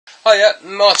Hiya,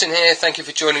 Martin here. Thank you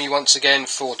for joining me once again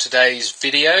for today's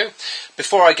video.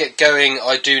 Before I get going,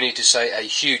 I do need to say a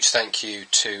huge thank you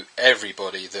to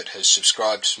everybody that has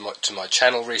subscribed to my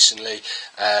channel recently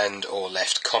and or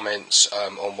left comments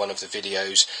on one of the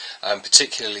videos,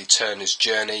 particularly Turner's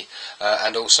Journey,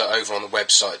 and also over on the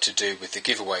website to do with the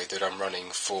giveaway that I'm running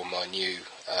for my new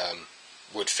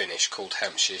wood finish called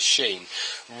Hampshire Sheen.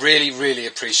 Really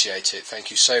appreciate it.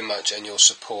 Thank you so much, and your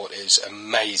support is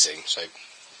amazing. So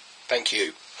thank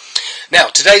you. Now,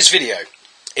 today's video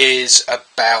is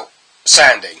about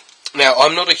sanding. Now,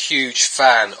 I'm not a huge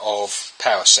fan of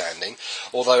power sanding,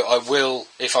 although I will,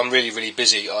 if I'm really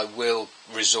busy, I will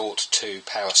resort to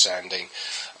power sanding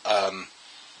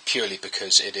purely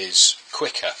because it is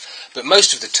quicker. But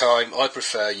most of the time I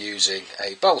prefer using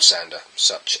a bowl sander,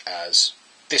 such as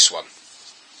this one.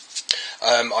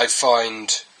 I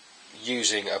find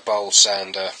using a bowl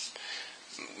sander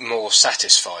more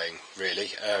satisfying,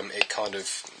 really. It kind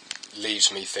of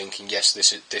leaves me thinking, yes,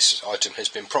 this item has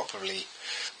been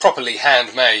properly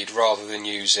handmade, rather than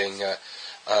using a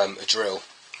drill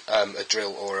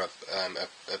or a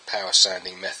power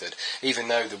sanding method. Even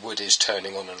though the wood is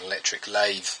turning on an electric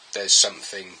lathe, there's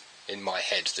something in my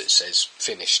head that says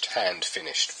hand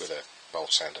finished with a bowl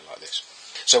sander like this.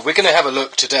 So we're going to have a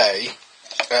look today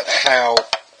at how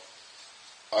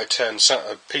I turn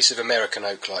a piece of American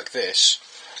oak like this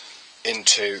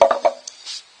into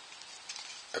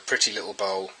a pretty little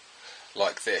bowl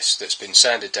like this that's been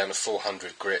sanded down to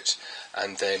 400 grit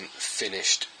and then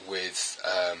finished with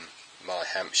my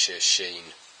Hampshire Sheen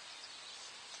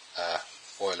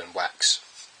oil and wax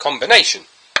combination.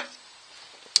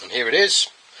 And here it is.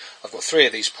 I've got 3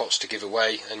 of these pots to give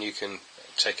away, and you can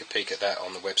take a peek at that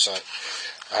on the website.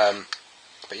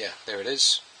 But yeah, there it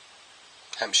is,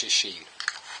 Hampshire Sheen.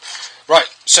 Right,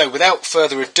 so without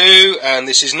further ado, and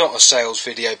this is not a sales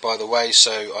video by the way,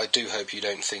 so I do hope you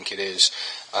don't think it is.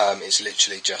 It's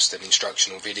literally just an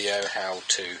instructional video how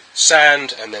to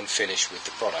sand and then finish with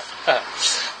the product.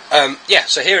 Yeah,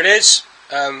 so here it is,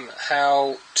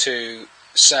 how to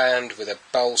sand with a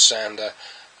bowl sander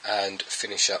and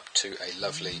finish up to a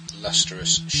lovely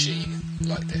lustrous sheen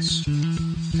like this.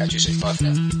 Catch you soon, bye for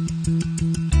now.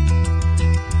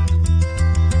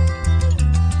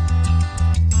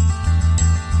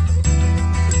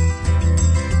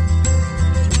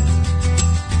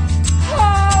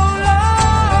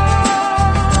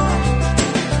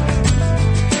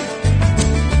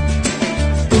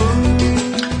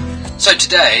 So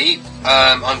today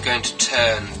I'm going to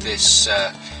turn this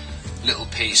little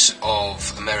piece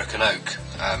of American oak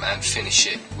and finish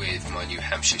it with my new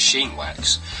Hampshire Sheen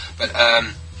wax. But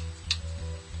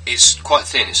it's quite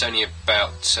thin, it's only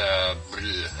about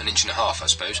an inch and a half, I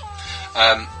suppose.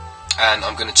 And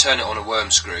I'm going to turn it on a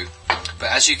worm screw. But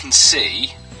as you can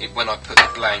see, when I put the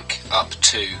blank up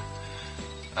to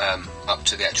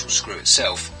the actual screw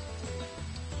itself,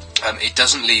 it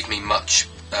doesn't leave me much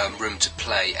room to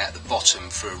play at the bottom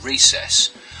for a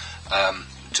recess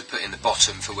to put in the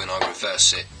bottom for when I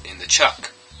reverse it in the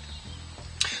chuck.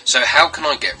 So how can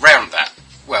I get round that?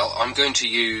 Well, I'm going to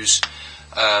use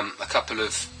a couple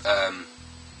of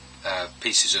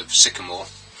pieces of sycamore,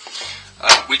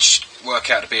 which work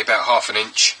out to be about ½ an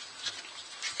inch.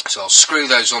 So I'll screw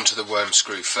those onto the worm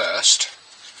screw first,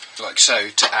 like so,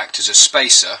 to act as a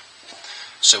spacer.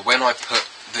 So when I put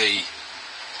the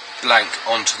blank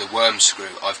onto the worm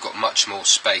screw, I've got much more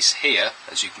space here,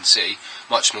 as you can see,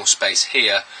 much more space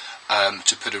here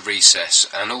to put a recess.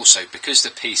 And also, because the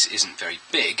piece isn't very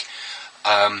big,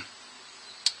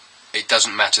 it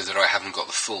doesn't matter that I haven't got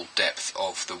the full depth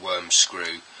of the worm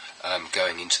screw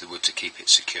going into the wood to keep it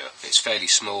secure. It's fairly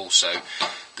small, so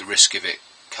the risk of it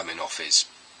coming off is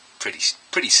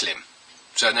pretty slim.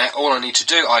 So now all I need to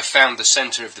do, I've found the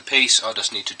centre of the piece, I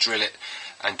just need to drill it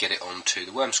and get it onto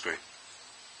the worm screw.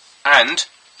 And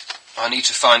I need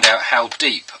to find out how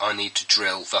deep I need to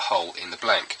drill the hole in the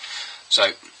blank.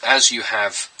 So as you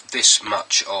have this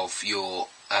much of your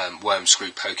worm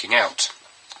screw poking out,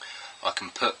 I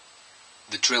can put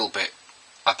the drill bit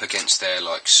up against there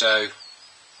like so,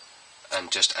 and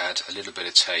just add a little bit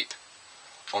of tape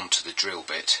onto the drill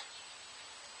bit.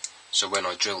 So when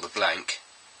I drill the blank,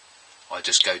 I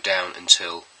just go down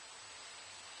until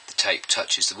the tape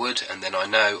touches the wood, and then I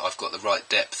know I've got the right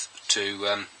depth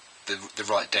to the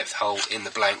right depth hole in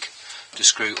the blank to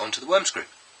screw onto the worm screw.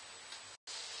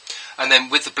 And then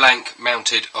with the blank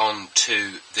mounted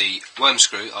onto the worm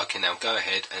screw, I can now go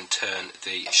ahead and turn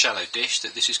the shallow dish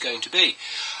that this is going to be.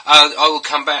 I will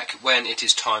come back when it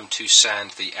is time to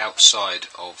sand the outside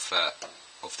of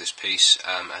this piece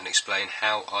and explain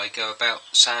how I go about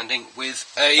sanding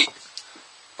with a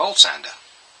bowl sander.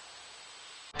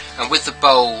 And with the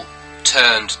bowl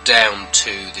turned down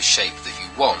to the shape that you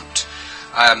want,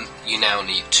 you now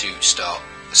need to start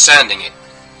sanding it.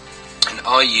 And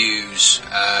I use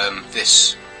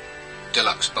this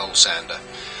deluxe bowl sander.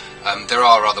 There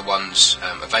are other ones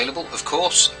available, of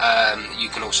course. You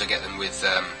can also get them with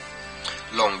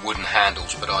long wooden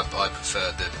handles, but I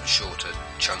prefer the shorter,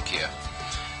 chunkier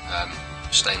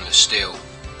stainless steel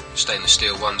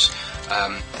ones,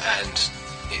 and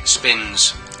it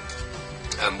spins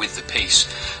with the piece.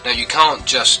 Now you can't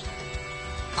just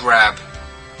grab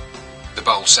the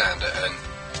bowl sander and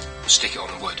stick it on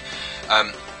the wood.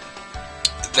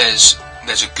 There's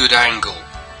a good angle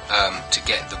to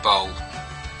get the bowl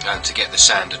and to get the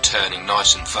sander turning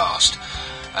nice and fast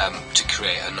to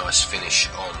create a nice finish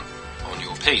on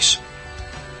your piece.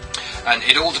 And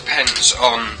it all depends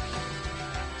on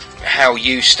how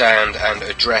you stand and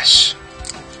address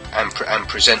and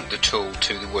present the tool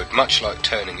to the wood, much like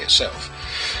turning itself.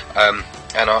 And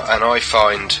I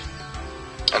find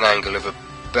an angle of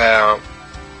about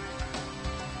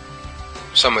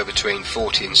somewhere between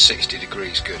 40 and 60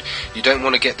 degrees good. You don't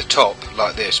want to get the top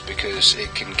like this, because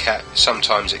it can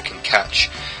sometimes it can catch,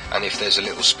 and if there's a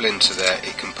little splinter there,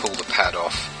 it can pull the pad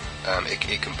off.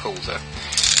 It can pull the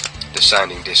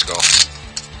sanding disc off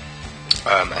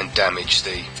and damage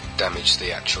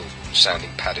the actual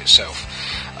sanding pad itself.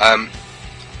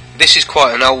 This is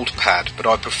quite an old pad, but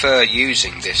I prefer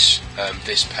using this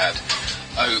pad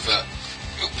over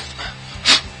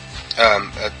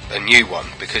a new one,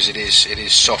 because it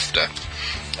is softer.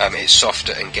 It's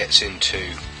softer and gets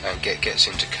into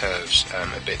curves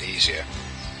a bit easier.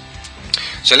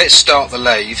 So let's start the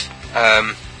lathe,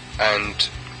 and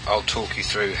I'll talk you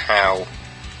through how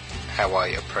I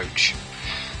approach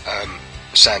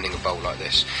sanding a bowl like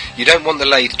this. You don't want the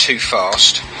lathe too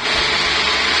fast.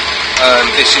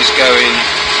 This is going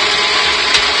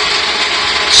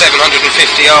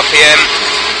 750 RPM,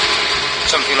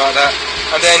 something like that.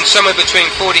 And then somewhere between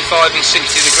 45 and 60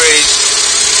 degrees,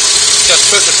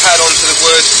 just put the pad onto the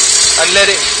wood and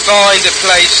let it find a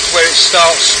place where it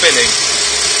starts spinning.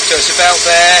 So it's about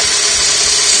there.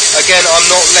 Again, I'm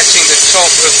not letting the top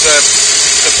of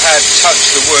the pad touch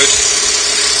the wood.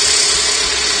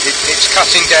 It's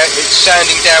cutting down, it's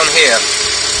sanding down here.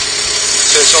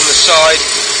 So it's on the side.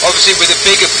 Obviously with a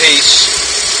bigger piece,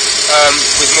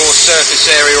 with more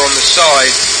surface area on the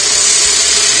side,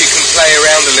 you can play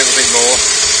around a little bit more,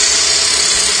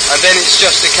 and then it's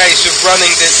just a case of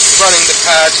running the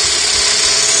pad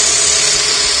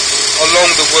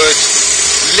along the wood,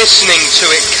 listening to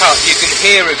it cut. You can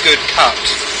hear a good cut.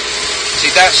 See,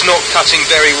 that's not cutting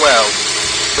very well,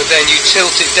 but then you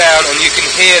tilt it down and you can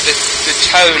hear the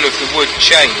tone of the wood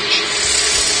change.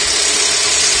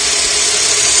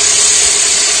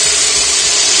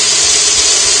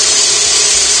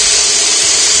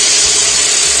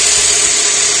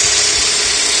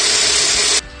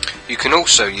 You can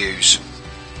also use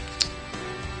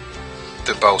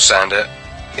the bowl sander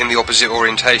in the opposite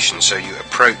orientation, so you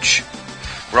approach,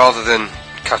 rather than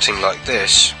cutting like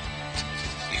this,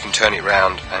 you can turn it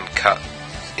round and cut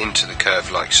into the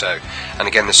curve like so. And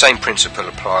again, the same principle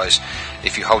applies.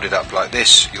 If you hold it up like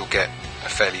this, you'll get a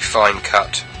fairly fine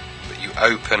cut, but you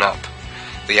open up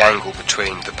the angle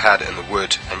between the pad and the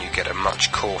wood and you get a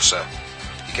much coarser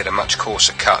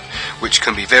cut, which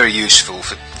can be very useful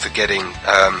for getting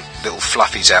little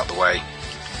fluffies out the way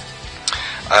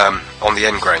on the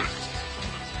end grain.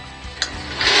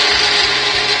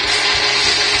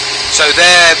 So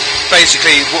there,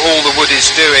 basically all the wood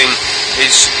is doing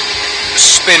is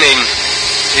spinning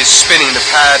the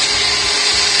pad,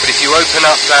 but if you open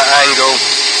up that angle,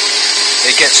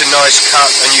 it gets a nice cut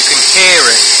and you can hear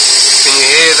it. Can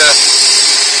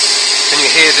you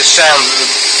hear the sound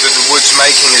that the wood's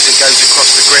making as it goes across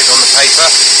the grit on the paper?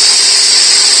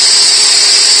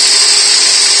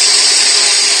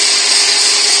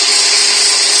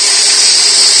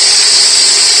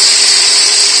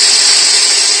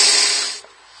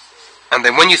 And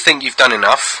then when you think you've done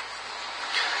enough,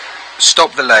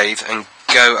 stop the lathe and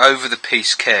go over the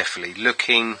piece carefully,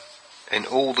 looking in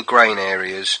all the grain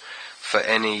areas for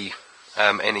any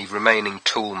remaining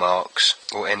tool marks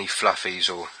or any fluffies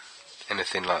or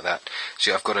anything like that.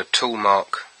 See, I've got a tool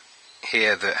mark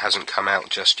here that hasn't come out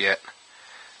just yet,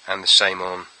 and the same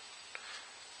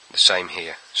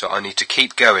here. So I need to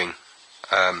keep going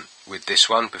with this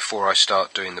one before I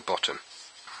start doing the bottom.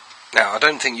 Now, I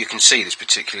don't think you can see this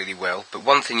particularly well, but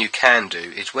one thing you can do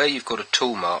is where you've got a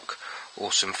tool mark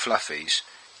or some fluffies,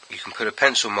 you can put a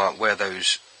pencil mark where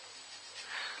those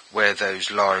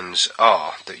lines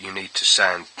are that you need to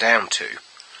sand down to,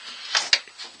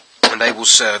 and they will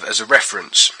serve as a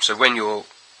reference. So when you're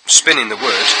spinning the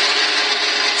wood,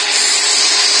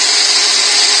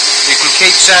 you can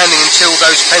keep sanding until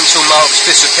those pencil marks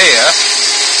disappear,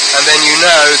 and then you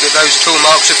know that those tool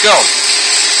marks have gone.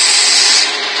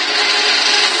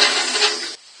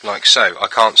 Like so. I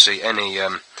can't see any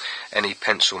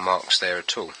pencil marks there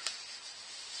at all.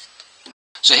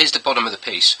 So here's the bottom of the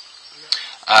piece.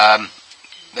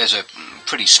 There's a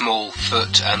pretty small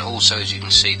foot, and also, as you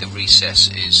can see, the recess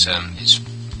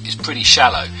is pretty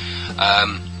shallow.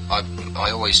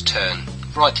 I always turn,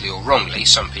 rightly or wrongly,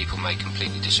 some people may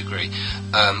completely disagree,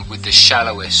 with the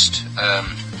shallowest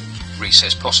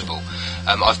recess possible.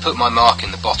 I've put my mark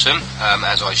in the bottom,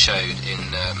 as I showed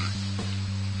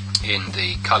in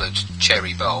the coloured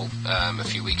cherry bowl a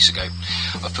few weeks ago.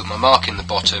 I've put my mark in the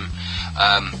bottom,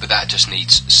 but that just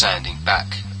needs sanding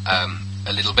back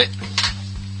a little bit.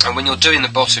 And when you're doing the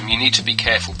bottom, you need to be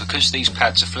careful, because these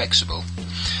pads are flexible.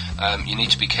 You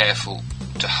need to be careful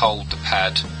to hold the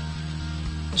pad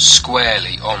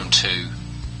squarely onto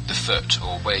the foot,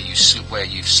 or where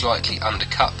you've slightly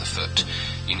undercut the foot.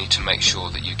 You need to make sure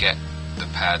that you get the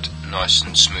pad nice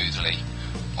and smoothly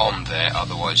on there,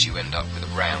 otherwise you end up with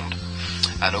a round.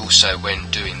 And also, when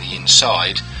doing the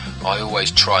inside, I always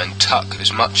try and tuck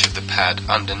as much of the pad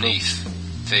underneath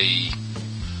the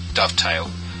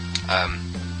dovetail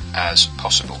as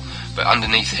possible, but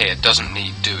underneath here doesn't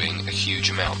need doing a huge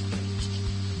amount.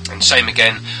 And same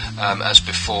again as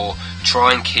before,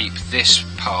 try and keep this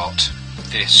part,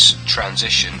 this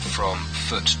transition from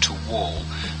foot to wall,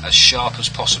 as sharp as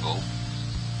possible,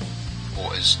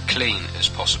 or as clean as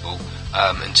possible,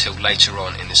 until later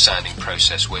on in the sanding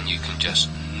process, when you can just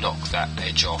knock that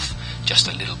edge off just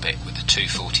a little bit with a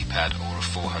 240 pad or a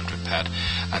 400 pad,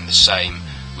 and the same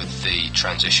with the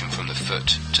transition from the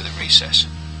foot to the recess.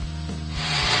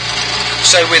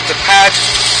 So with the pad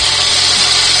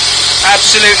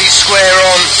absolutely square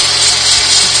on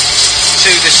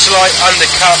to the slight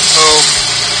undercut of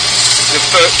the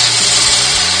foot,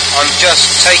 I'm just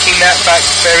taking that back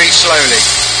very slowly,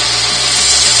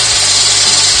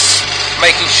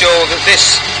 making sure that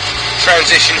this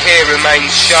transition here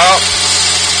remains sharp,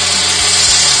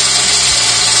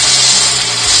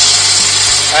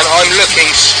 and I'm looking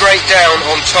straight down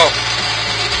on top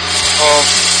of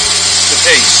the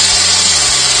piece.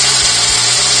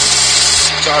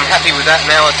 So I'm happy with that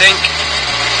now, I think.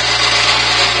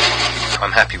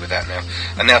 I'm happy with that now.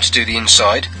 And now to do the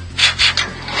inside.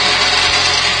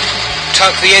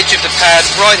 Tuck the edge of the pad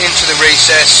right into the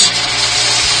recess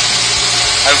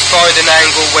and find an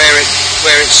angle where it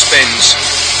spins.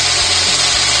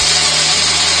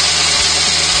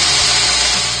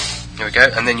 There we go.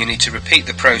 And then you need to repeat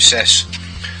the process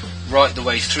right the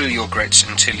way through your grits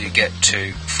until you get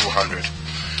to 400.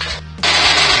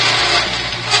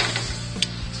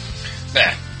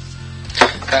 There.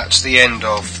 That's the end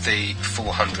of the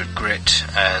 400 grit,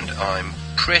 and I'm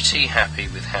pretty happy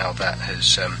with how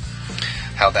that's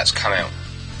come out.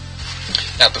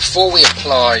 Now, before we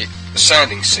apply the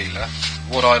sanding sealer,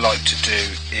 what I like to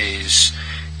do is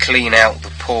clean out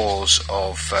the pores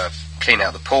of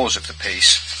the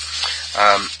piece,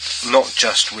 not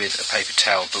just with a paper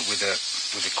towel, but with a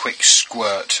quick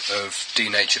squirt of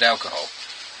denatured alcohol,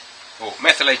 or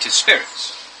methylated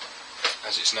spirits,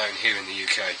 as it's known here in the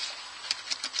UK.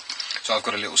 So I've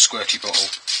got a little squirty bottle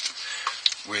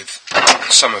with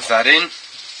some of that in,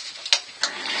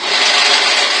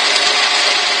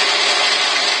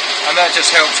 and that just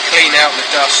helps clean out the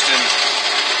dust and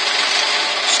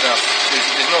stuff.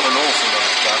 There's not an awful lot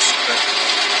of dust, but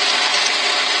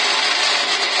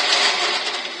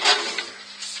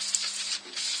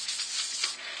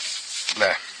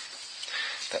there,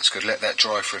 that's good. Let that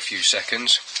dry for a few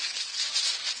seconds.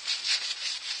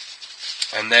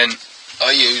 And then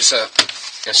I use a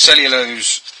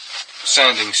cellulose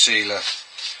sanding sealer,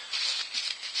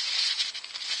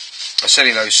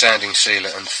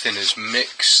 and thinners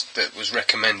mix that was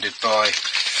recommended by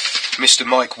Mr.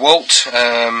 Mike Walt.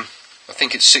 I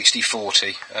think it's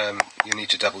 60-40. You need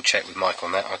to double check with Mike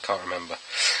on that, I can't remember.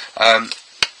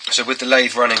 So with the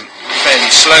lathe running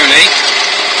fairly slowly,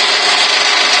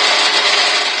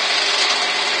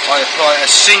 I apply a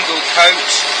single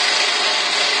coat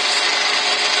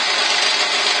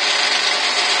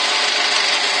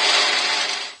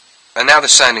And now the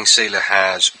sanding sealer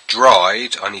has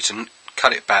dried, I need to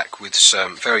cut it back with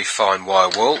some very fine wire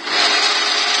wool.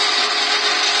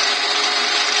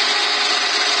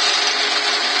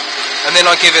 And then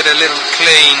I give it a little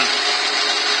clean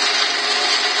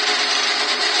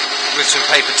with some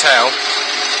paper towel,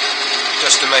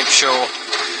 just to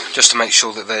make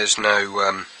sure that there's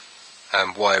no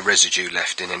wire residue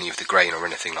left in any of the grain or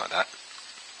anything like that.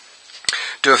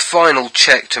 do a final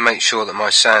check to make sure that my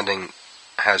sanding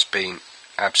has been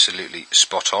absolutely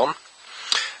spot on,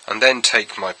 and then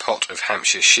take my pot of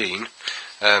Hampshire Sheen.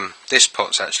 This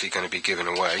pot's actually going to be given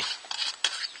away.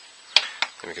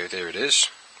 There we go, there it is.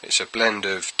 It's a blend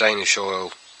of Danish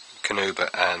oil, carnauba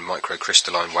and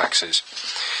micro-crystalline waxes.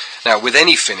 Now with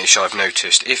any finish, I've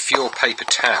noticed, if your paper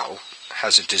towel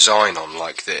has a design on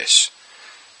like this,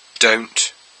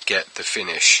 don't get the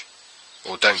finish,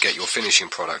 or don't get your finishing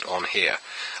product on here,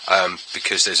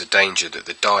 because there's a danger that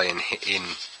the dye in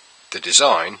the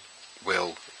design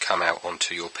will come out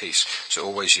onto your piece. So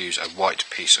always use a white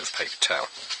piece of paper towel.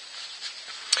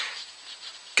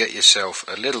 Get yourself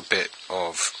a little bit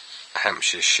of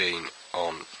Hampshire Sheen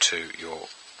onto your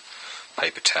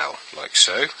paper towel, like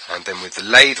so, and then with the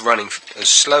lathe running as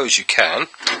slow as you can,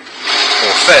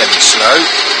 or fairly slow.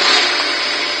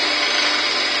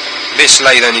 This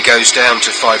lathe only goes down to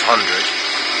 500.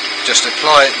 Just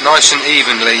apply it nice and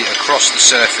evenly across the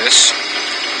surface,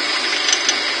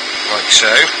 like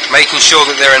so, making sure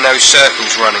that there are no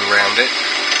circles running around it,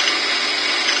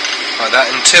 like that,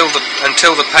 until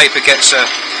the paper gets a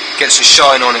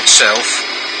shine on itself.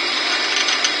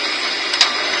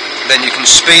 Then you can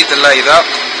speed the lathe up.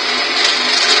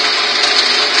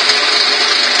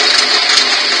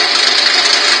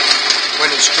 When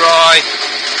it's dry,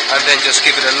 and then just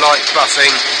give it a light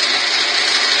buffing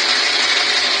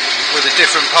with a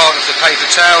different part of the paper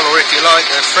towel, or if you like,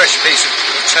 a fresh piece of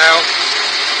towel.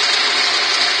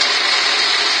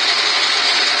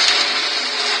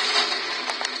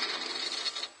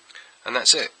 And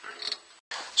that's it.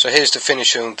 So here's the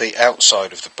finish on the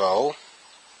outside of the bowl.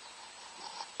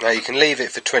 Now you can leave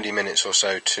it for 20 minutes or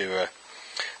so to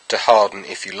harden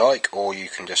if you like, or you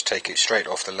can just take it straight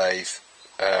off the lathe,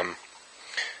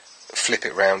 flip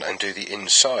it round and do the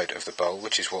inside of the bowl,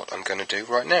 which is what I'm going to do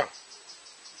right now.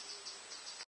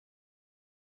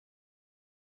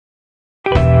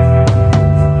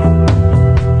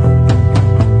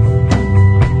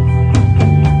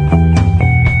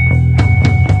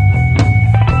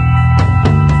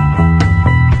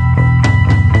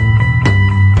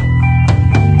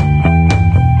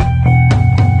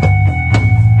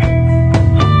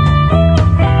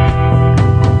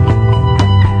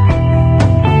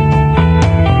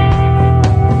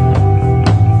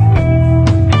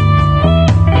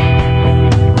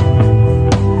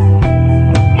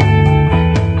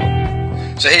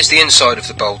 So here's the inside of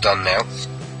the bowl done now.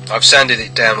 I've sanded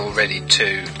it down already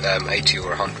to 80 or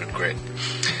 100 grit,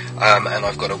 and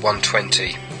I've got a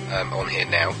 120 on here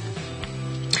now.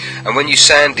 And when you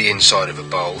sand the inside of a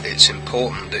bowl, it's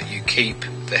important that you keep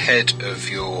the head of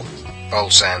your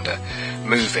bowl sander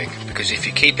moving, because if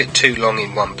you keep it too long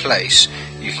in one place,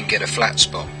 you can get a flat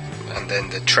spot, and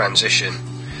then the transition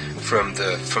from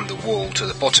the wall to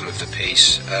the bottom of the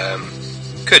piece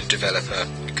could develop a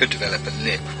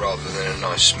lip rather than a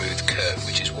nice smooth curve,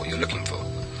 which is what you're looking for.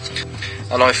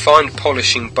 And I find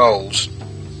polishing bowls,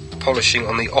 polishing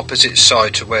on the opposite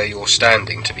side to where you're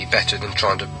standing, to be better than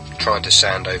trying to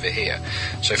sand over here.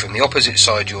 So from the opposite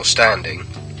side you're standing,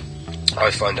 I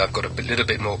find I've got a little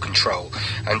bit more control,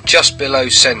 and just below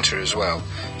centre as well.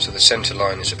 So the centre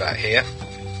line is about here,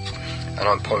 and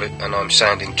I'm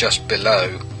sanding just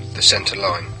below the centre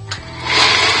line.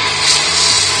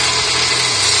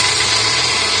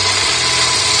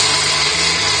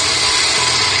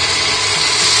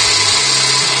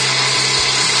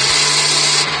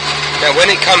 Now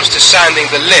when it comes to sanding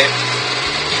the lip,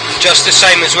 just the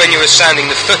same as when you were sanding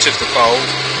the foot of the bowl,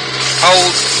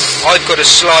 I've got a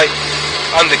slight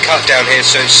undercut down here,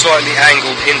 so it's slightly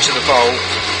angled into the bowl.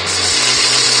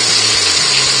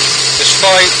 Just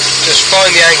find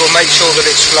the angle, make sure that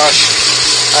it's flush,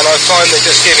 and I find that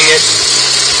just giving the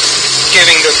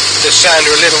sander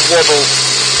a little wobble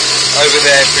over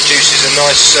there produces a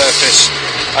nice surface,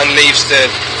 and leaves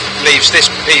this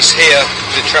piece here,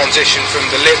 the transition from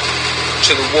the lip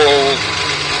to the wall,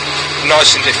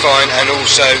 nice and defined, and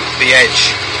also the edge.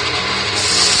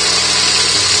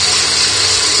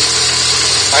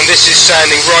 And this is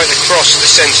sanding right across the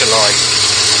centre line.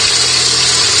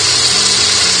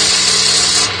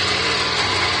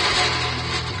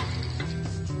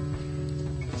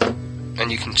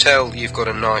 And you can tell you've got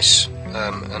a nice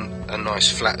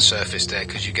flat surface there,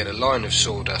 because you get a line of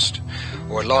sawdust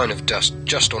or a line of dust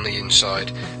just on the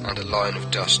inside, and a line of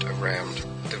dust around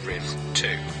the rim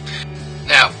too.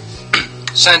 Now,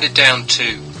 sanded down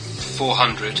to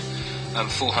 400,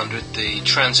 the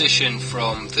transition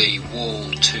from the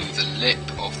wall to the lip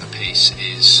of the piece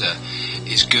is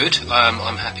good.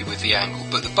 I'm happy with the angle,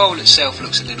 but the bowl itself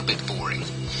looks a little bit boring.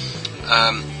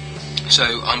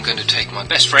 So I'm going to take my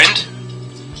best friend,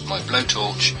 my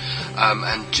blowtorch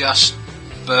and just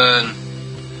burn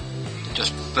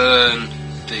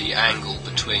the angle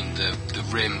between the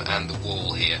rim and the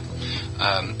wall here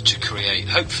to create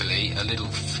hopefully a little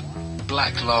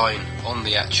black line on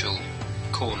the actual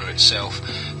corner itself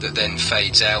that then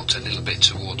fades out a little bit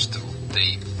towards the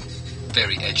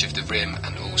very edge of the rim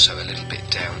and also a little bit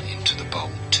down into the bowl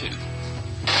too.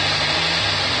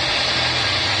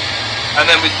 And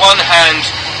then with one hand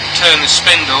turn the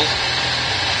spindle,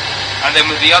 and then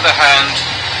with the other hand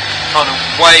kind of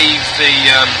wave the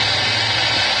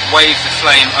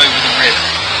flame over the rim.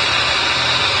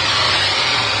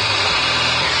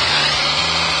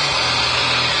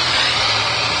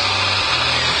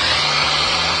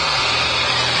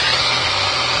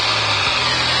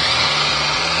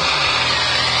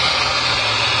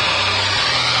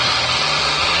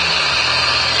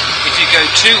 If you go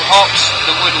too hot,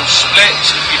 the wood will split.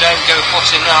 If you don't go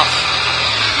hot enough,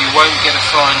 you won't get a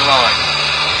fine line.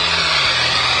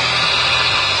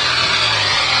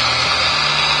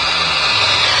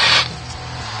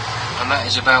 And that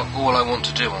is about all I want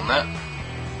to do on that.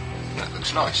 That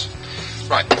looks nice.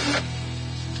 Right.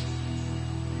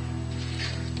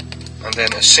 And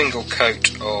then a single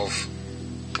coat of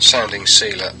sanding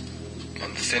sealer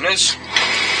and thinners.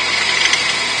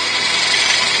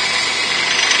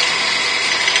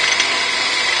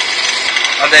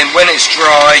 And then when it's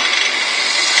dry,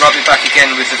 rub it back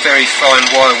again with the very fine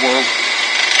wire wool.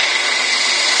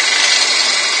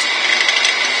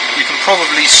 You can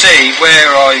probably see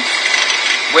where I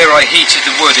heated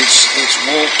the wood, it's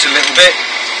warped a little bit.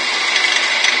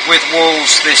 With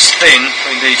walls this thin, I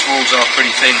mean these walls are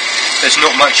pretty thin, there's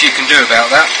not much you can do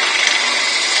about that.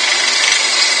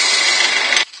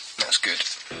 That's good.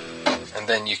 And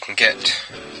then you can get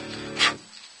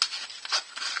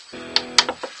the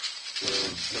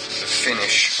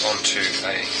finish onto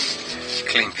a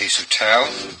clean piece of towel,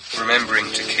 remembering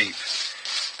to keep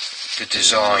the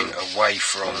design away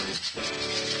from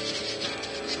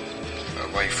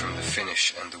the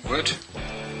finish and the wood.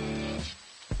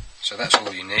 So that's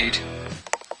all you need.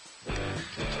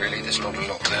 Really, there's not a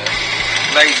lot there.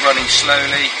 Lathe running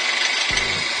slowly.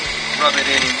 Rub it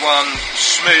in one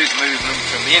smooth movement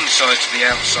from the inside to the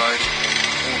outside,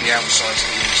 or the outside to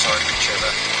the inside,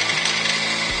 whichever.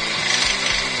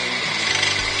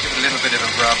 Give it a little bit of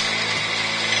a rub.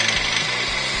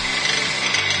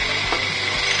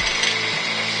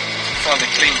 Find a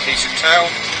clean piece of towel.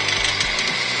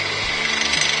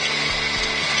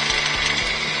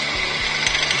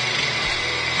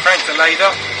 Crank the lathe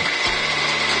up.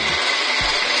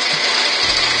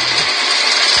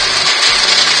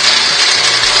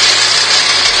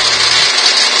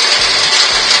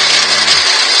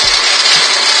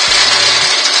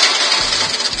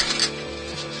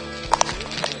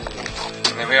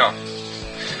 And there we are.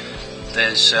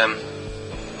 There's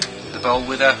the bowl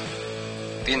with the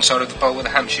inside of the bowl with a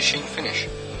Hampshire Sheen finish.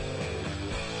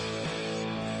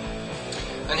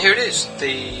 And here it is,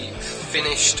 the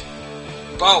finished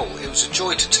bowl. It was a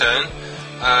joy to turn,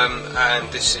 and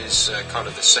this is kind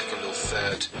of the second or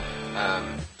third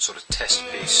sort of test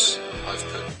piece I've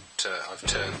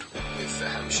turned with the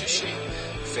Hampshire Sheen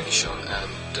finish on,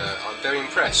 and I'm very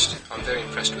impressed. I'm very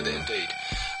impressed with it indeed,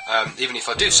 even if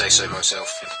I do say so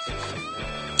myself.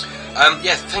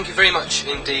 Yeah, thank you very much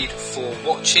indeed for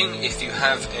watching. If you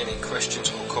have any questions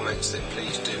or comments, then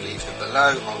please do leave them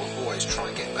below. I will always try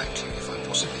and get back to you if I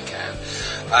possibly can.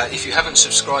 If you haven't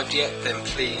subscribed yet, then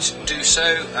please do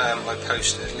so. I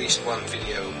post at least one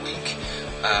video a week,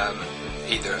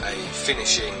 either a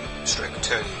finishing stroke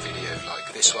turning video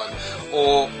like this one,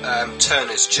 or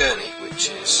Turner's Journey, which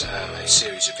is a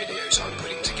series of videos I'm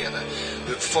putting together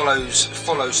that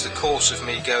follows the course of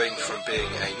me going from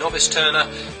being a novice turner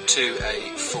to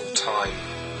a full-time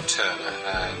turner.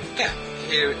 Yeah,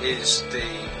 here is the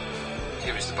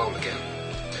bowl again.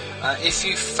 If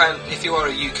you are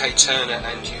a UK turner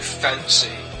and you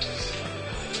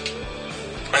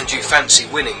fancy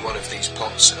winning one of these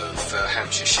pots of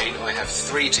Hampshire Sheen, I have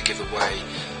 3 to give away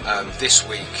this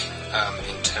week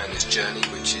in Turner's Journey,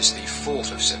 which is the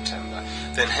 4th of September.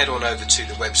 Then head on over to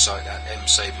the website at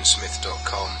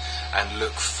saban-smith.com and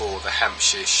look for the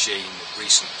Hampshire Sheen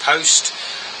recent post.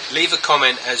 Leave a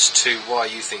comment as to why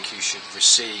you think you should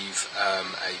receive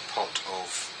a pot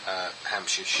of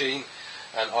Hampshire Sheen,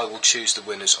 and I will choose the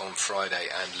winners on Friday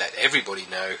and let everybody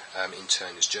know in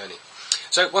Turner's Journey.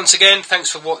 So once again, thanks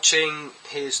for watching.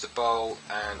 Here's the bowl,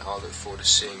 and I look forward to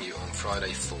seeing you on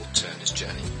Friday for Turner's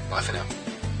Journey. Bye for now.